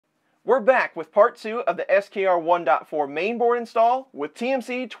We're back with part 2 of the SKR 1.4 mainboard install with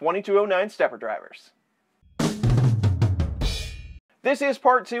TMC 2209 stepper drivers. This is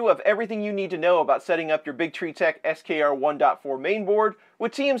part 2 of everything you need to know about setting up your BigTreeTech SKR 1.4 mainboard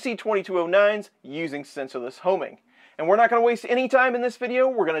with TMC 2209s using sensorless homing. And we're not going to waste any time in this video.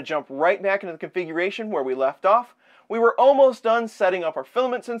 We're going to jump right back into the configuration where we left off. We were almost done setting up our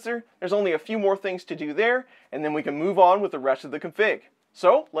filament sensor. There's only a few more things to do there, and then we can move on with the rest of the config.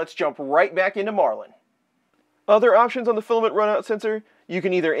 So let's jump right back into Marlin. Other options on the filament runout sensor, you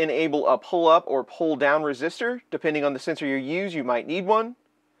can either enable a pull up or pull down resistor. Depending on the sensor you use, you might need one.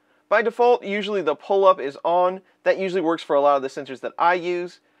 By default, usually the pull up is on. That usually works for a lot of the sensors that I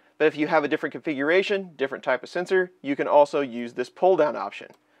use. But if you have a different configuration, different type of sensor, you can also use this pull down option.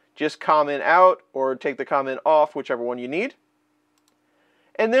 Just comment out or take the comment off, whichever one you need.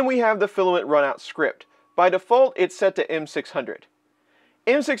 And then we have the filament runout script. By default, it's set to M600.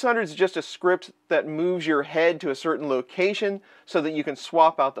 M600 is just a script that moves your head to a certain location so that you can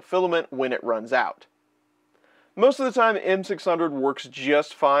swap out the filament when it runs out. Most of the time, M600 works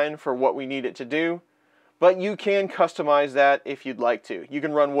just fine for what we need it to do, but you can customize that if you'd like to. You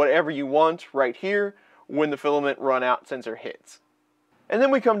can run whatever you want right here when the filament runout sensor hits. And then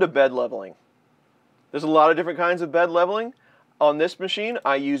we come to bed leveling. There's a lot of different kinds of bed leveling. On this machine,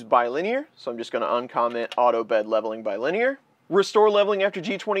 I use bilinear, so I'm just going to uncomment auto bed leveling bilinear. Restore leveling after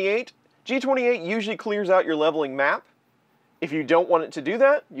G28. G28 usually clears out your leveling map. If you don't want it to do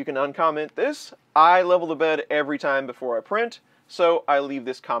that, you can uncomment this. I level the bed every time before I print, so I leave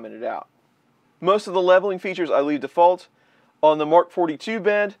this commented out. Most of the leveling features I leave default. On the Mark 42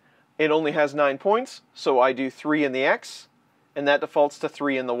 bed, it only has 9 points, so I do 3 in the X, and that defaults to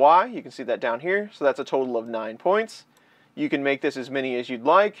 3 in the Y. You can see that down here, so that's a total of 9 points. You can make this as many as you'd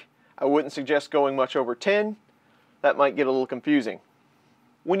like. I wouldn't suggest going much over 10. That might get a little confusing.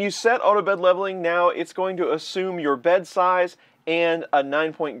 When you set auto bed leveling, now it's going to assume your bed size and a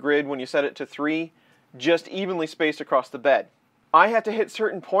 9-point grid when you set it to 3, just evenly spaced across the bed. I have to hit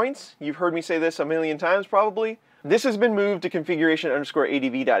certain points. You've heard me say this a million times probably. This has been moved to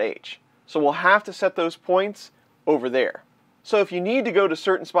configuration_adv.h. So we'll have to set those points over there. So if you need to go to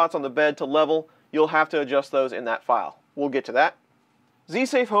certain spots on the bed to level, you'll have to adjust those in that file. We'll get to that.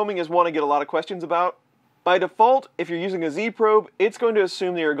 Z-safe homing is one I get a lot of questions about. By default, if you're using a Z-probe, it's going to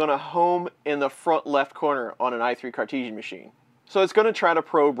assume that you're going to home in the front left corner on an i3 Cartesian machine. So it's going to try to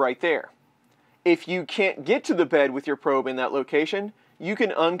probe right there. If you can't get to the bed with your probe in that location, you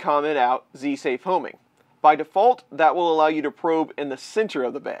can uncomment out Z-safe homing. By default, that will allow you to probe in the center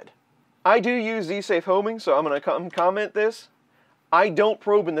of the bed. I do use Z-safe homing, so I'm going to uncomment this. I don't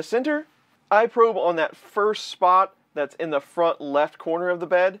probe in the center. I probe on that first spot that's in the front left corner of the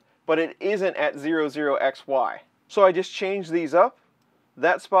bed, but it isn't at 00XY. So I just changed these up.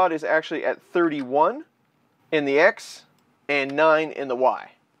 That spot is actually at 31 in the X and 9 in the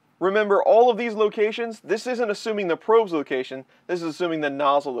Y. Remember, all of these locations, this isn't assuming the probe's location, this is assuming the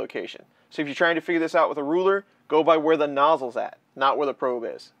nozzle location. So if you're trying to figure this out with a ruler, go by where the nozzle's at, not where the probe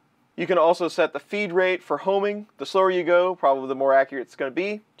is. You can also set the feed rate for homing. The slower you go, probably the more accurate it's going to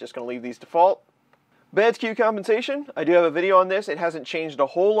be. Just going to leave these default. Bed skew compensation, I do have a video on this. It hasn't changed a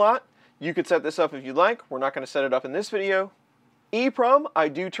whole lot. You could set this up if you'd like. We're not going to set it up in this video. EEPROM, I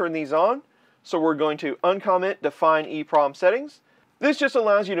do turn these on. So we're going to uncomment define EEPROM settings. This just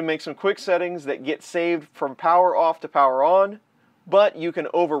allows you to make some quick settings that get saved from power off to power on, but you can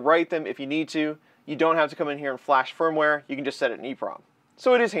overwrite them if you need to. You don't have to come in here and flash firmware. You can just set it in EEPROM.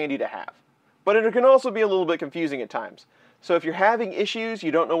 So it is handy to have. But it can also be a little bit confusing at times. So if you're having issues,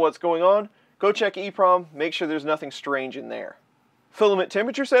 you don't know what's going on, go check EEPROM, make sure there's nothing strange in there. Filament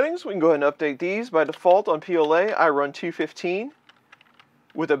temperature settings, we can go ahead and update these. By default on PLA, I run 215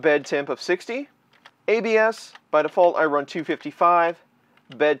 with a bed temp of 60. ABS, by default, I run 255,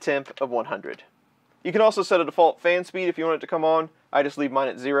 bed temp of 100. You can also set a default fan speed if you want it to come on. I just leave mine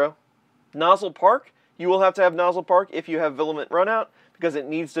at 0. Nozzle park, you will have to have nozzle park if you have filament runout because it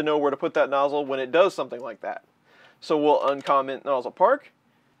needs to know where to put that nozzle when it does something like that. So we'll uncomment nozzle park.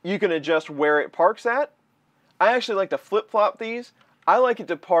 You can adjust where it parks at. I actually like to flip-flop these. I like it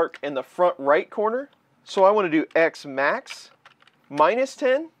to park in the front right corner. So I want to do X max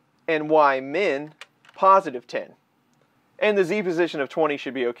 -10 and Y min +10. And the Z position of 20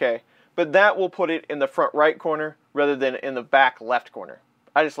 should be okay. But that will put it in the front right corner rather than in the back left corner.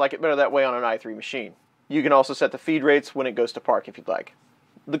 I just like it better that way on an i3 machine. You can also set the feed rates when it goes to park if you'd like.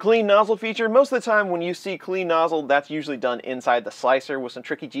 The clean nozzle feature, most of the time when you see clean nozzle, that's usually done inside the slicer with some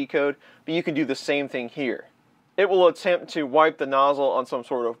tricky G-code, but you can do the same thing here. It will attempt to wipe the nozzle on some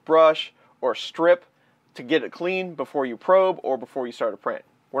sort of brush or strip to get it clean before you probe or before you start a print.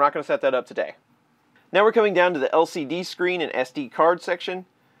 We're not going to set that up today. Now we're coming down to the LCD screen and SD card section.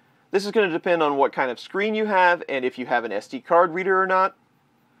 This is going to depend on what kind of screen you have and if you have an SD card reader or not.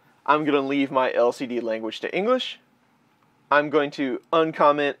 I'm going to leave my LCD language to English. I'm going to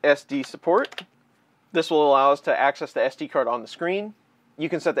uncomment SD support. This will allow us to access the SD card on the screen. You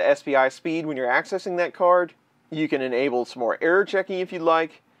can set the SPI speed when you're accessing that card. You can enable some more error checking if you'd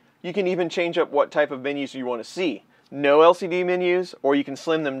like. You can even change up what type of menus you want to see. No LCD menus, or you can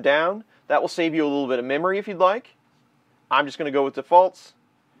slim them down. That will save you a little bit of memory if you'd like. I'm just going to go with defaults.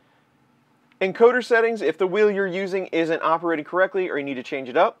 Encoder settings, if the wheel you're using isn't operating correctly or you need to change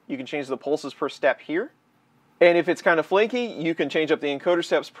it up, you can change the pulses per step here. And if it's kind of flaky, you can change up the encoder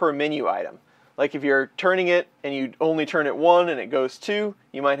steps per menu item. Like if you're turning it and you only turn it 1 and it goes 2,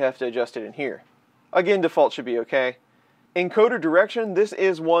 you might have to adjust it in here. Again, default should be okay. Encoder direction, this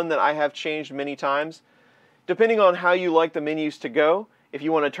is one that I have changed many times. Depending on how you like the menus to go, if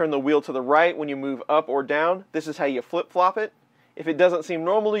you want to turn the wheel to the right when you move up or down, this is how you flip-flop it. If it doesn't seem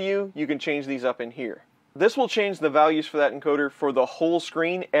normal to you, you can change these up in here. This will change the values for that encoder for the whole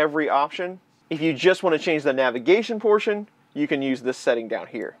screen, every option. If you just want to change the navigation portion, you can use this setting down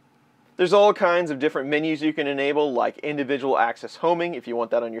here. There's all kinds of different menus you can enable, like individual access homing if you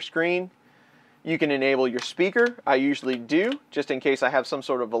want that on your screen. You can enable your speaker. I usually do, just in case I have some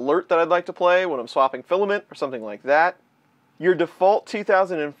sort of alert that I'd like to play when I'm swapping filament or something like that. Your default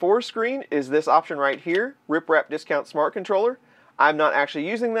 2004 screen is this option right here, Rip Wrap Discount Smart Controller. I'm not actually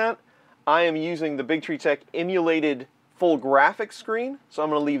using that. I am using the BigTreeTech emulated full graphics screen, so I'm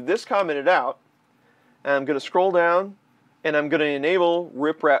going to leave this commented out. And I'm going to scroll down, and I'm going to enable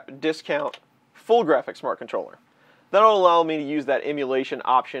Rip Wrap Discount Full Graphics Smart Controller. That'll allow me to use that emulation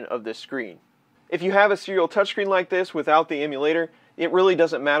option of this screen. If you have a serial touchscreen like this without the emulator, it really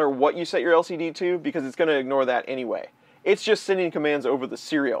doesn't matter what you set your LCD to because it's going to ignore that anyway. It's just sending commands over the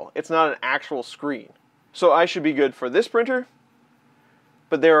serial. It's not an actual screen. So I should be good for this printer,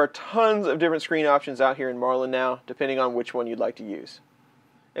 but there are tons of different screen options out here in Marlin now, depending on which one you'd like to use.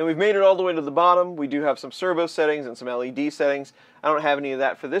 And we've made it all the way to the bottom. We do have some servo settings and some LED settings. I don't have any of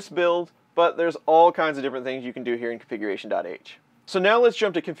that for this build, but there's all kinds of different things you can do here in configuration.h. So now let's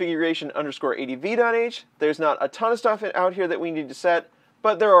jump to configuration_adv.h. There's not a ton of stuff out here that we need to set,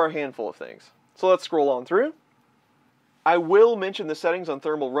 but there are a handful of things. So let's scroll on through. I will mention the settings on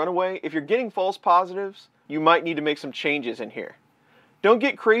thermal runaway. If you're getting false positives, you might need to make some changes in here. Don't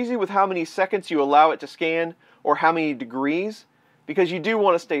get crazy with how many seconds you allow it to scan or how many degrees, because you do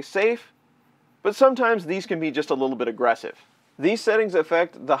want to stay safe, but sometimes these can be just a little bit aggressive. These settings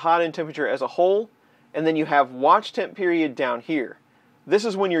affect the hot end temperature as a whole, and then you have watch temp period down here. This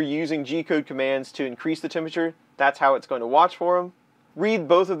is when you're using G-code commands to increase the temperature. That's how it's going to watch for them. Read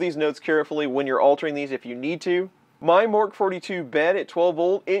both of these notes carefully when you're altering these if you need to. My Mark 42 bed at 12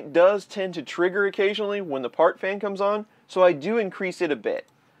 volt, it does tend to trigger occasionally when the part fan comes on, so I do increase it a bit.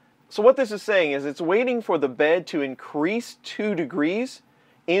 So what this is saying is it's waiting for the bed to increase 2 degrees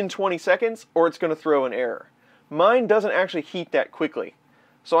in 20 seconds or it's going to throw an error. Mine doesn't actually heat that quickly,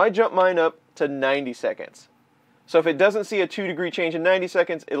 so I jump mine up to 90 seconds. So if it doesn't see a 2 degree change in 90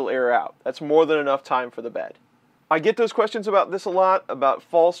 seconds, it'll error out. That's more than enough time for the bed. I get those questions about this a lot, about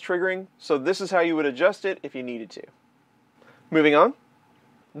false triggering, so this is how you would adjust it if you needed to. Moving on.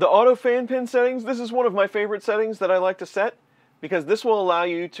 The auto fan pin settings, this is one of my favorite settings that I like to set because this will allow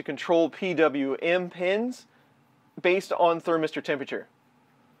you to control PWM pins based on thermistor temperature.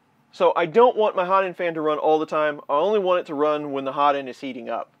 So I don't want my hot end fan to run all the time. I only want it to run when the hot end is heating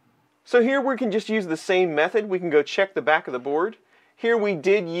up. So here we can just use the same method. We can go check the back of the board. Here we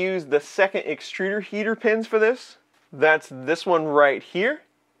did use the second extruder heater pins for this. That's this one right here.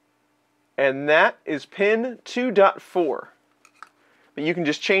 And that is pin 2.4. But you can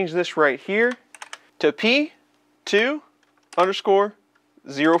just change this right here to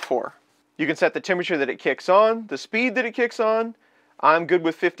P2_04. You can set the temperature that it kicks on, the speed that it kicks on. I'm good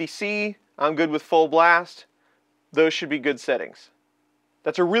with 50C. I'm good with full blast. Those should be good settings.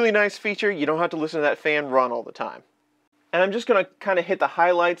 That's a really nice feature. You don't have to listen to that fan run all the time. And I'm just going to kind of hit the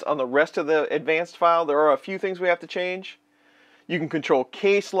highlights on the rest of the advanced file. There are a few things we have to change. You can control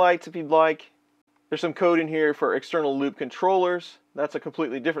case lights if you'd like. There's some code in here for external loop controllers. That's a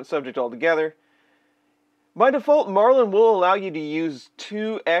completely different subject altogether. By default, Marlin will allow you to use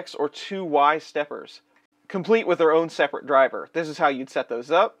 2X or 2Y steppers, complete with their own separate driver. This is how you'd set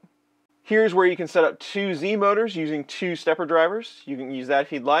those up. Here's where you can set up 2 Z motors using 2 stepper drivers. You can use that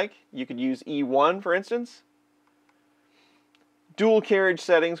if you'd like. You could use E1, for instance. Dual carriage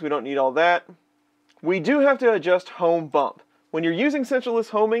settings, we don't need all that. We do have to adjust home bump. When you're using sensorless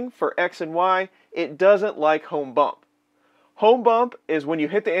homing for X and Y, it doesn't like home bump. Home bump is when you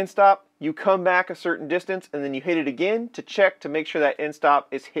hit the end stop, you come back a certain distance, and then you hit it again to check to make sure that end stop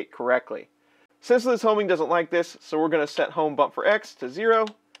is hit correctly. Sensorless homing doesn't like this, so we're going to set home bump for X to 0,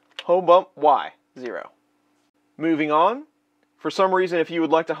 home bump Y, 0. Moving on, for some reason if you would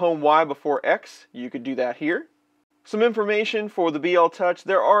like to home Y before X, you could do that here. Some information for the BL Touch.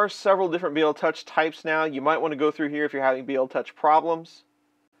 There are several different BL Touch types now. You might want to go through here if you're having BL Touch problems.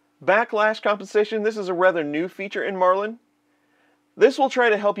 Backlash compensation. This is a rather new feature in Marlin. This will try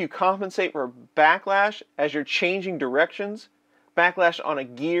to help you compensate for backlash as you're changing directions. Backlash on a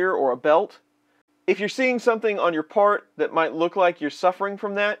gear or a belt. If you're seeing something on your part that might look like you're suffering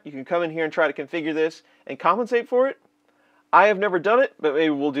from that, you can come in here and try to configure this and compensate for it. I have never done it, but maybe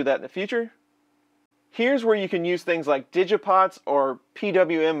we'll do that in the future. Here's where you can use things like digipots or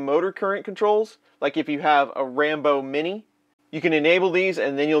PWM motor current controls, like if you have a Rambo Mini. You can enable these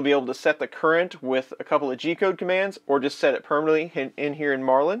and then you'll be able to set the current with a couple of G-code commands or just set it permanently in here in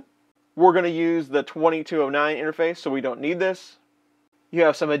Marlin. We're going to use the 2209 interface, so we don't need this. You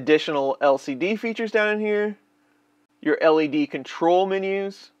have some additional LCD features down in here. Your LED control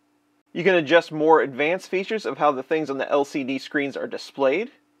menus. You can adjust more advanced features of how the things on the LCD screens are displayed.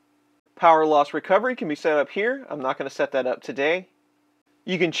 Power loss recovery can be set up here. I'm not going to set that up today.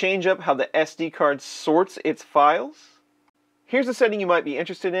 You can change up how the SD card sorts its files. Here's a setting you might be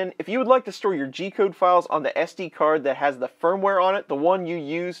interested in. If you would like to store your G-code files on the SD card that has the firmware on it, the one you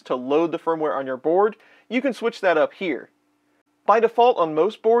use to load the firmware on your board, you can switch that up here. By default on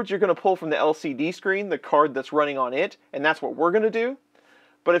most boards, you're going to pull from the LCD screen the card that's running on it, and that's what we're going to do.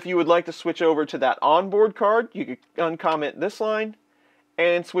 But if you would like to switch over to that onboard card, you can uncomment this line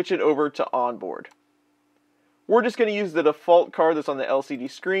and switch it over to onboard. We're just going to use the default card that's on the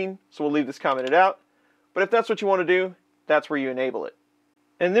LCD screen, so we'll leave this commented out. But if that's what you want to do, that's where you enable it.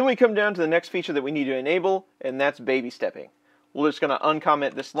 And then we come down to the next feature that we need to enable, and that's baby stepping. We're just going to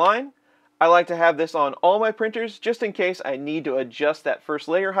uncomment this line. I like to have this on all my printers just in case I need to adjust that first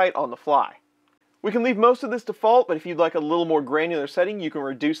layer height on the fly. We can leave most of this default, but if you'd like a little more granular setting, you can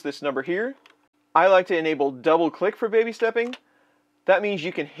reduce this number here. I like to enable double click for baby stepping. That means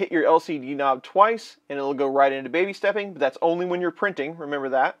you can hit your LCD knob twice and it'll go right into baby stepping, but that's only when you're printing, remember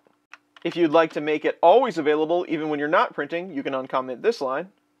that. If you'd like to make it always available even when you're not printing, you can uncomment this line.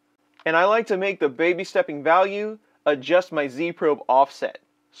 And I like to make the baby stepping value adjust my Z probe offset.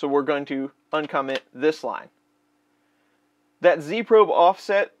 So we're going to uncomment this line. That Z probe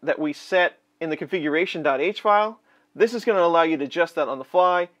offset that we set in the configuration.h file, this is going to allow you to adjust that on the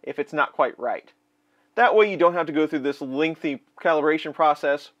fly if it's not quite right. That way you don't have to go through this lengthy calibration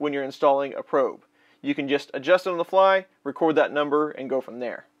process when you're installing a probe. You can just adjust it on the fly, record that number, and go from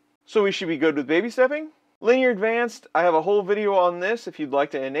there. So we should be good with baby stepping. Linear advanced, I have a whole video on this if you'd like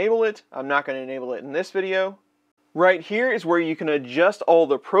to enable it. I'm not going to enable it in this video. Right here is where you can adjust all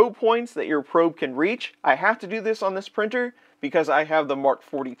the probe points that your probe can reach. I have to do this on this printer because I have the Mark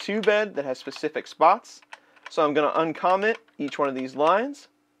 42 bed that has specific spots. So I'm going to uncomment each one of these lines.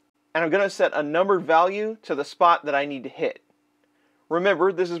 And I'm going to set a numbered value to the spot that I need to hit.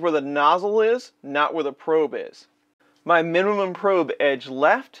 Remember, this is where the nozzle is, not where the probe is. My minimum probe edge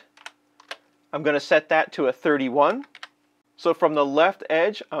left, I'm going to set that to a 31. So from the left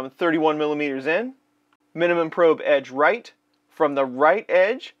edge, I'm 31 millimeters in. Minimum probe edge right, from the right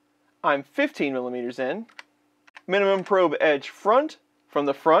edge, I'm 15 millimeters in. Minimum probe edge front, from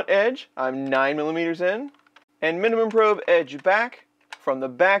the front edge, I'm 9 millimeters in. And minimum probe edge back, from the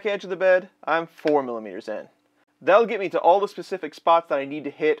back edge of the bed, I'm 4 millimeters in. That'll get me to all the specific spots that I need to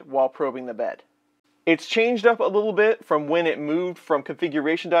hit while probing the bed. It's changed up a little bit from when it moved from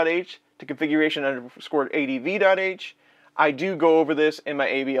configuration.h to configuration_adv.h. I do go over this in my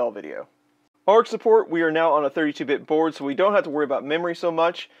ABL video. ARC support, we are now on a 32-bit board, so we don't have to worry about memory so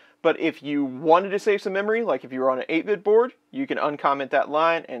much. But if you wanted to save some memory, like if you were on an 8-bit board, you can uncomment that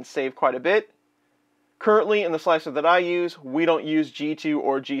line and save quite a bit. Currently, in the slicer that I use, we don't use G2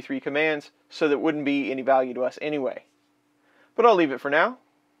 or G3 commands, so that wouldn't be any value to us anyway. But I'll leave it for now.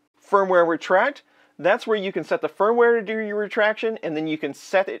 Firmware retract, that's where you can set the firmware to do your retraction, and then you can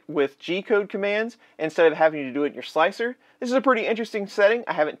set it with G-code commands instead of having to do it in your slicer. This is a pretty interesting setting.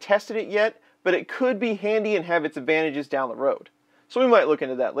 I haven't tested it yet, but it could be handy and have its advantages down the road. So we might look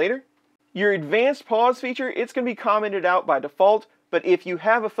into that later. Your advanced pause feature, it's going to be commented out by default, but if you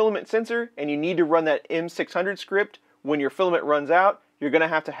have a filament sensor and you need to run that M600 script when your filament runs out, you're going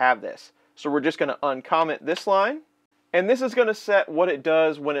to have this. So we're just going to uncomment this line, and this is going to set what it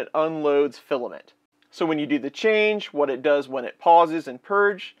does when it unloads filament. So when you do the change, what it does when it pauses and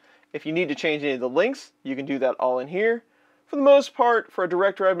purge. If you need to change any of the links, you can do that all in here. For the most part, for a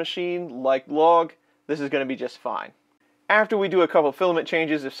direct drive machine like log, this is going to be just fine. After we do a couple filament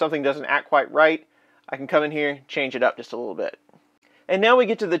changes, if something doesn't act quite right, I can come in here, change it up just a little bit. And now we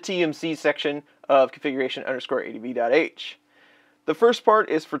get to the TMC section of configuration_adv.h. The first part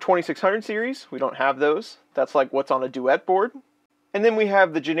is for 2600 series. We don't have those. That's like what's on a duet board. And then we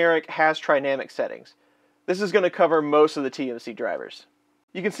have the generic has trinamic settings. This is going to cover most of the TMC drivers.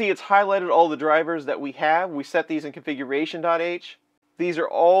 You can see it's highlighted all the drivers that we have. We set these in configuration.h. These are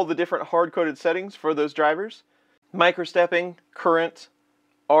all the different hard-coded settings for those drivers. Microstepping, current,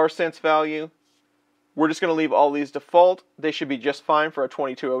 R-sense value. We're just going to leave all these default. They should be just fine for a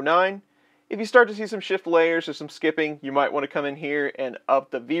 2209. If you start to see some shift layers or some skipping, you might want to come in here and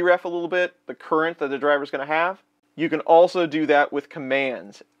up the VREF a little bit, the current that the driver is going to have. You can also do that with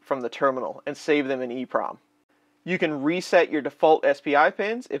commands from the terminal and save them in EEPROM. You can reset your default SPI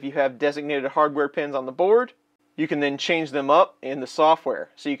pins if you have designated hardware pins on the board. You can then change them up in the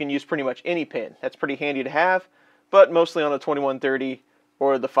software, so you can use pretty much any pin. That's pretty handy to have, but mostly on a 2130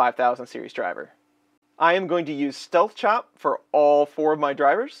 or the 5000 series driver. I am going to use Stealth Chop for all 4 of my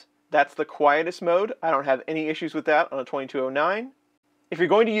drivers. That's the quietest mode. I don't have any issues with that on a 2209. If you're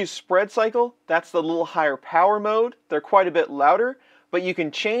going to use Spread Cycle, that's the little higher power mode. They're quite a bit louder, but you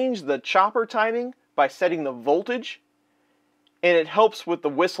can change the chopper timing by setting the voltage, and it helps with the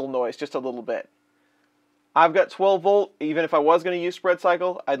whistle noise just a little bit. I've got 12 volt. Even if I was going to use Spread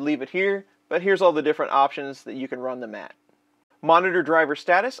Cycle, I'd leave it here, but here's all the different options that you can run them at. Monitor driver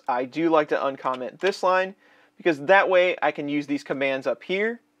status, I do like to uncomment this line, because that way I can use these commands up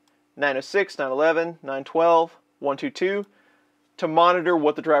here, 906, 911, 912, 122, to monitor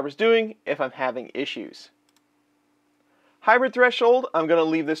what the driver's doing if I'm having issues. Hybrid threshold, I'm going to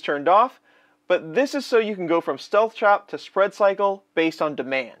leave this turned off, but this is so you can go from Stealth Chop to Spread Cycle based on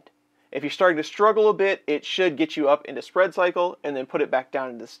demand. If you're starting to struggle a bit, it should get you up into Spread Cycle and then put it back down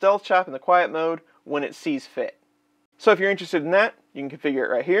into Stealth Chop in the quiet mode when it sees fit. So if you're interested in that, you can configure it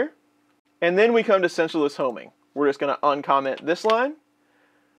right here. And then we come to sensorless homing. We're just going to uncomment this line.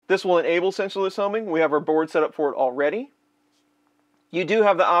 This will enable sensorless homing. We have our board set up for it already. You do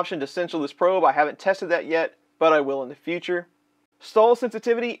have the option to sensorless probe. I haven't tested that yet, but I will in the future. Stall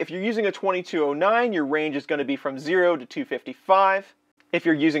sensitivity, if you're using a 2209, your range is going to be from 0 to 255. If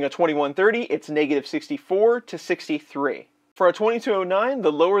you're using a 2130, it's -64 to 63. For a 2209,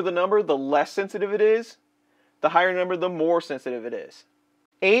 the lower the number, the less sensitive it is. The higher number, the more sensitive it is.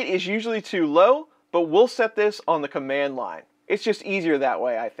 8 is usually too low, but we'll set this on the command line. It's just easier that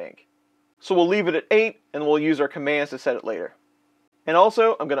way, I think. So we'll leave it at 8, and we'll use our commands to set it later. And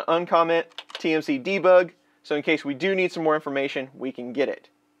also, I'm going to uncomment TMC debug, so in case we do need some more information, we can get it.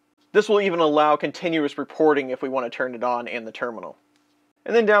 This will even allow continuous reporting if we want to turn it on in the terminal.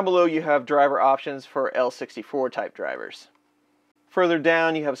 And then down below you have driver options for L64 type drivers. Further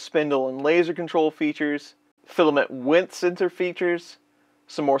down you have spindle and laser control features, filament width sensor features,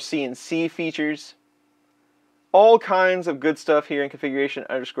 some more CNC features. All kinds of good stuff here in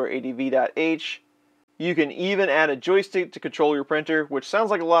configuration_adv.h. You can even add a joystick to control your printer, which sounds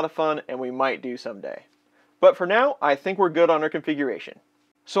like a lot of fun and we might do someday. But for now, I think we're good on our configuration.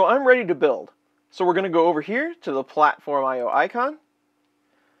 So I'm ready to build. So we're going to go over here to the platform IO icon.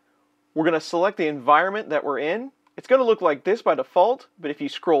 We're going to select the environment that we're in. It's going to look like this by default, but if you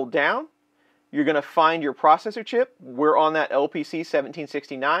scroll down, you're going to find your processor chip. We're on that LPC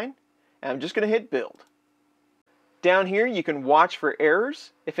 1769, and I'm just going to hit build. Down here, you can watch for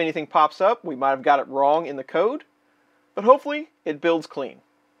errors. If anything pops up, we might have got it wrong in the code, but hopefully it builds clean.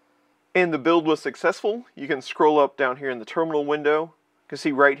 And the build was successful. You can scroll up down here in the terminal window. You can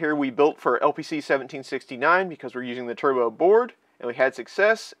see right here we built for LPC 1769 because we're using the turbo board, and we had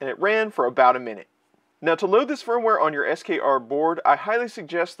success, and it ran for about a minute. Now to load this firmware on your SKR board, I highly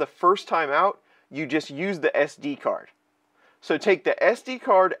suggest the first time out, you just use the SD card. So take the SD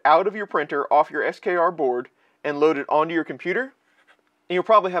card out of your printer off your SKR board and load it onto your computer. And you'll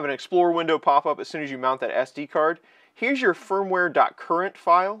probably have an Explorer window pop up as soon as you mount that SD card. Here's your firmware.current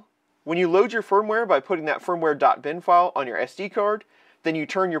file. When you load your firmware by putting that firmware.bin file on your SD card, then you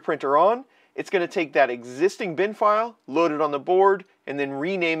turn your printer on, it's going to take that existing bin file, load it on the board, and then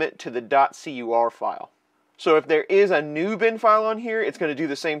rename it to the .cur file. So if there is a new bin file on here, it's going to do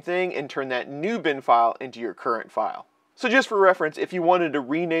the same thing and turn that new bin file into your current file. So just for reference, if you wanted to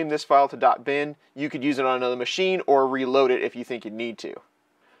rename this file to .bin, you could use it on another machine or reload it if you think you need to.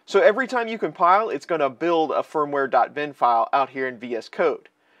 So every time you compile, it's going to build a firmware.bin file out here in VScode.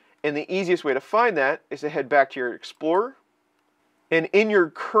 And the easiest way to find that is to head back to your Explorer. And in your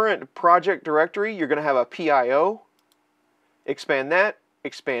current project directory, you're going to have a PIO. Expand that,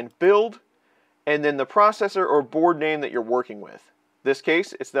 expand build, and then the processor or board name that you're working with. In this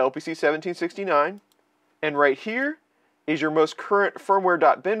case, it's the LPC 1769. And right here, is your most current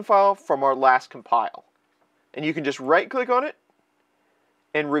firmware.bin file from our last compile. And you can just right-click on it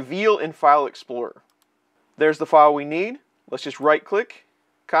and reveal in File Explorer. There's the file we need. Let's just right-click,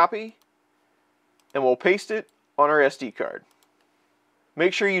 copy, and we'll paste it on our SD card.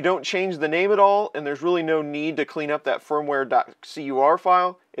 Make sure you don't change the name at all, and there's really no need to clean up that firmware.cur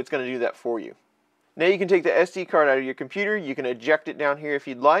file. It's going to do that for you. Now you can take the SD card out of your computer. You can eject it down here if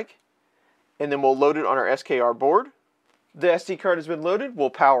you'd like, and then we'll load it on our SKR board. The SD card has been loaded. We'll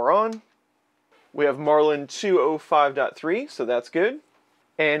power on. We have Marlin 205.3, so that's good.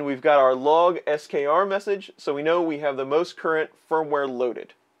 And we've got our log SKR message, so we know we have the most current firmware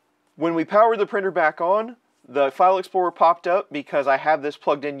loaded. When we power the printer back on, the File Explorer popped up because I have this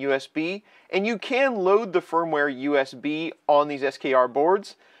plugged in USB, and you can load the firmware USB on these SKR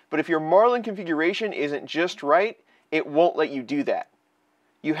boards, but if your Marlin configuration isn't just right, it won't let you do that.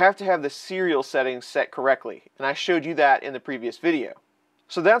 You have to have the serial settings set correctly, and I showed you that in the previous video.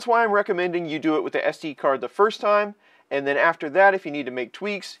 So that's why I'm recommending you do it with the SD card the first time, and then after that, if you need to make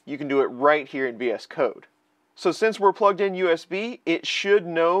tweaks, you can do it right here in VScode. So since we're plugged in USB, it should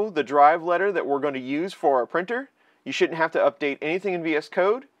know the drive letter that we're going to use for our printer. You shouldn't have to update anything in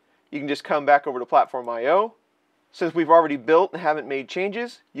VScode. You can just come back over to Platform I/O. Since we've already built and haven't made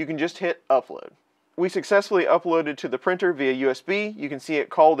changes, you can just hit upload. We successfully uploaded to the printer via USB. You can see it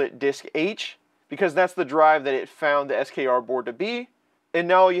called it disk H because that's the drive that it found the SKR board to be. And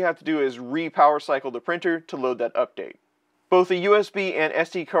now all you have to do is re-power cycle the printer to load that update. Both the USB and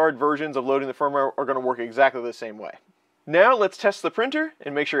SD card versions of loading the firmware are going to work exactly the same way. Now let's test the printer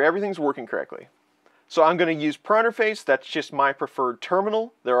and make sure everything's working correctly. So I'm going to use Pronterface. That's just my preferred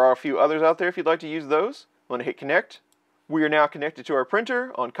terminal. There are a few others out there if you'd like to use those. I'm going to hit connect. We are now connected to our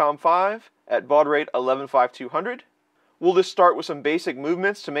printer on COM5 at baud rate 115200. We'll just start with some basic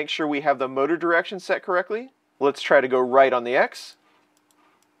movements to make sure we have the motor direction set correctly. Let's try to go right on the X.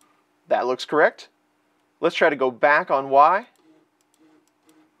 That looks correct. Let's try to go back on Y.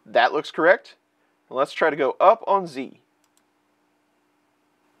 That looks correct. And let's try to go up on Z.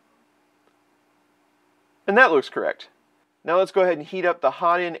 And that looks correct. Now let's go ahead and heat up the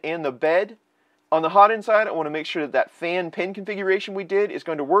hot end and the bed. On the hot end side, I want to make sure that that fan pin configuration we did is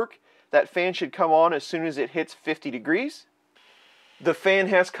going to work. That fan should come on as soon as it hits 50 degrees. The fan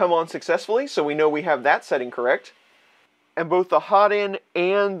has come on successfully, so we know we have that setting correct. And both the hot end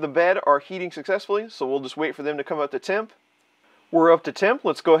and the bed are heating successfully, so we'll just wait for them to come up to temp. We're up to temp.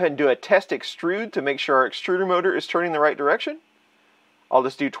 Let's go ahead and do a test extrude to make sure our extruder motor is turning the right direction. I'll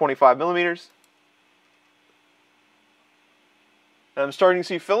just do 25 millimeters. And I'm starting to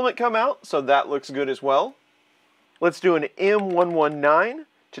see filament come out, so that looks good as well. Let's do an M119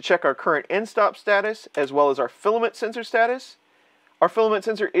 to check our current end stop status as well as our filament sensor status. Our filament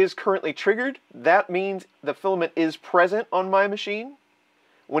sensor is currently triggered. That means the filament is present on my machine.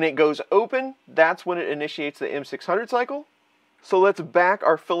 When it goes open, that's when it initiates the M600 cycle. So let's back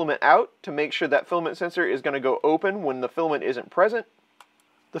our filament out to make sure that filament sensor is going to go open when the filament isn't present.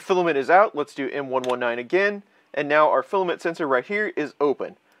 The filament is out. Let's do M119 again. And now our filament sensor right here is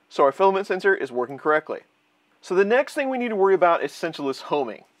open. So our filament sensor is working correctly. So the next thing we need to worry about is sensorless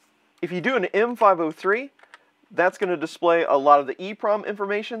homing. If you do an M503, that's going to display a lot of the EEPROM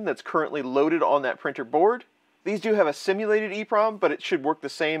information that's currently loaded on that printer board. These do have a simulated EEPROM, but it should work the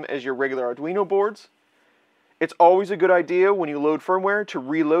same as your regular Arduino boards. It's always a good idea when you load firmware to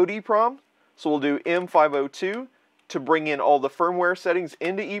reload EEPROM. So we'll do M502 to bring in all the firmware settings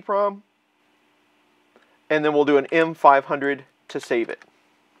into EEPROM. And then we'll do an M500 to save it.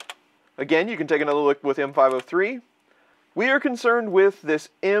 Again, you can take another look with M503. We are concerned with this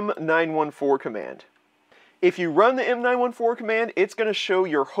M914 command. If you run the M914 command, it's going to show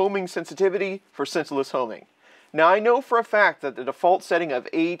your homing sensitivity for sensorless homing. Now I know for a fact that the default setting of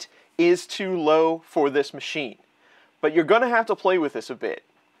 8 is too low for this machine, but you're going to have to play with this a bit.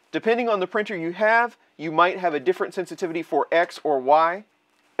 Depending on the printer you have, you might have a different sensitivity for X or Y.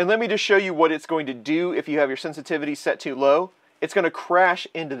 And let me just show you what it's going to do if you have your sensitivity set too low. It's going to crash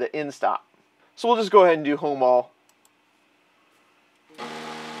into the end stop. So we'll just go ahead and do home all.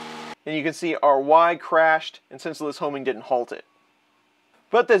 And you can see our Y crashed and sensorless homing didn't halt it.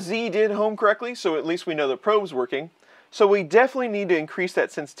 But the Z did home correctly, so at least we know the probe's working. So we definitely need to increase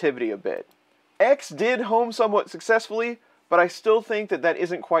that sensitivity a bit. X did home somewhat successfully, but I still think that that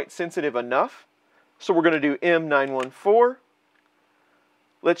isn't quite sensitive enough. So we're going to do M914.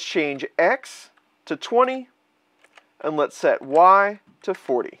 Let's change X to 20, and let's set Y to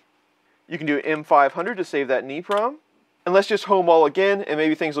 40. You can do M500 to save that in EEPROM. And let's just home all again, and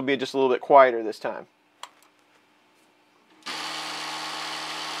maybe things will be just a little bit quieter this time.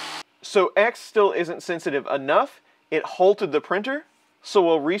 So X still isn't sensitive enough. it halted the printer. So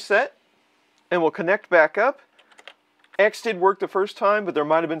we'll reset and we'll connect back up. X did work the first time, but there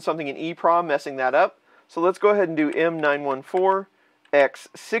might have been something in EEPROM messing that up. So let's go ahead and do M914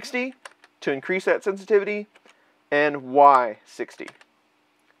 X60 to increase that sensitivity, and Y60.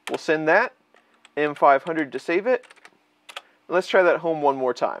 We'll send that, M500 to save it. Let's try that home one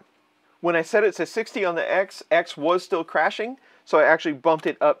more time. When I set it to 60 on the X was still crashing, so I actually bumped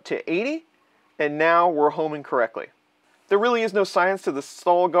it up to 80, and now we're homing correctly. There really is no science to the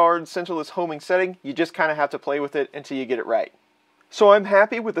stall guard sensorless homing setting. You just kind of have to play with it until you get it right. So I'm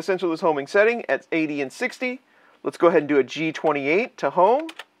happy with the sensorless homing setting at 80 and 60. Let's go ahead and do a G28 to home.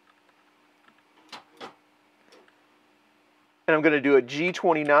 And I'm going to do a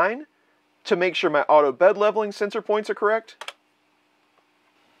G29 to make sure my auto bed leveling sensor points are correct.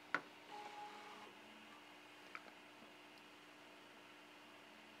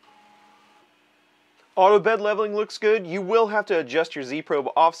 Auto bed leveling looks good. You will have to adjust your Z-probe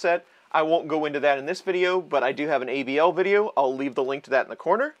offset. I won't go into that in this video, but I do have an ABL video. I'll leave the link to that in the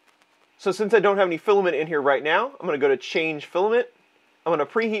corner. So since I don't have any filament in here right now, I'm going to go to change filament. I'm going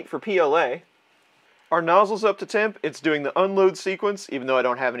to preheat for PLA. Our nozzle's up to temp. It's doing the unload sequence, even though I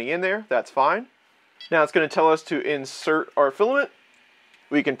don't have any in there. That's fine. Now it's going to tell us to insert our filament.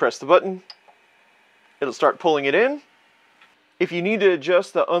 We can press the button. It'll start pulling it in. If you need to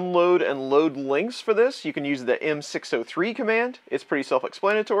adjust the unload and load lengths for this, you can use the M603 command. It's pretty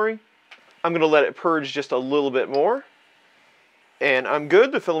self-explanatory. I'm going to let it purge just a little bit more. And I'm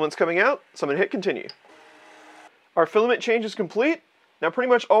good. The filament's coming out, so I'm going to hit continue. Our filament change is complete. Now pretty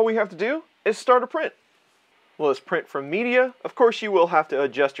much all we have to do is start a print. Well, let's print from media. Of course, you will have to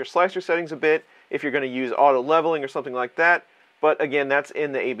adjust your slicer settings a bit if you're going to use auto leveling or something like that. But again, that's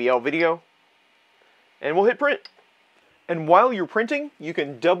in the ABL video. And we'll hit print. And while you're printing, you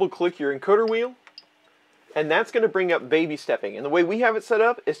can double click your encoder wheel, and that's going to bring up baby stepping. And the way we have it set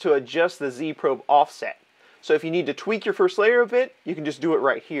up is to adjust the Z-probe offset. So if you need to tweak your first layer a bit, you can just do it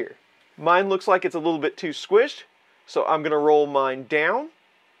right here. Mine looks like it's a little bit too squished, so I'm going to roll mine down.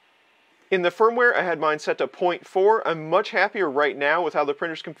 In the firmware, I had mine set to 0.4. I'm much happier right now with how the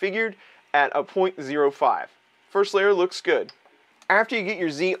printer's configured at a 0.05. First layer looks good. After you get your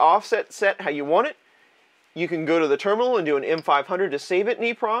Z offset set how you want it, you can go to the terminal and do an M500 to save it in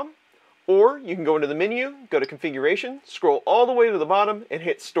EEPROM, or you can go into the menu, go to Configuration, scroll all the way to the bottom, and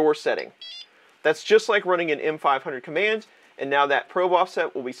hit Store Setting. That's just like running an M500 command, and now that probe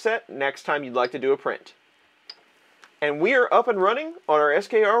offset will be set next time you'd like to do a print. And we are up and running on our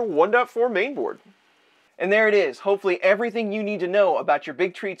SKR 1.4 mainboard. And there it is, hopefully everything you need to know about your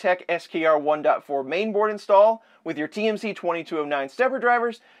BigTreeTech SKR 1.4 mainboard install with your TMC 2209 stepper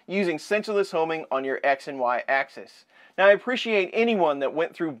drivers using sensorless homing on your X and Y axis. Now I appreciate anyone that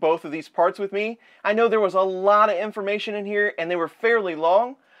went through both of these parts with me. I know there was a lot of information in here and they were fairly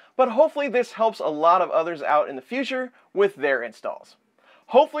long, but hopefully this helps a lot of others out in the future with their installs.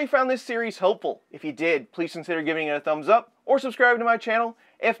 Hopefully you found this series helpful. If you did, please consider giving it a thumbs up or subscribe to my channel.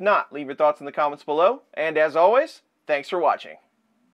 If not, leave your thoughts in the comments below. And as always, thanks for watching.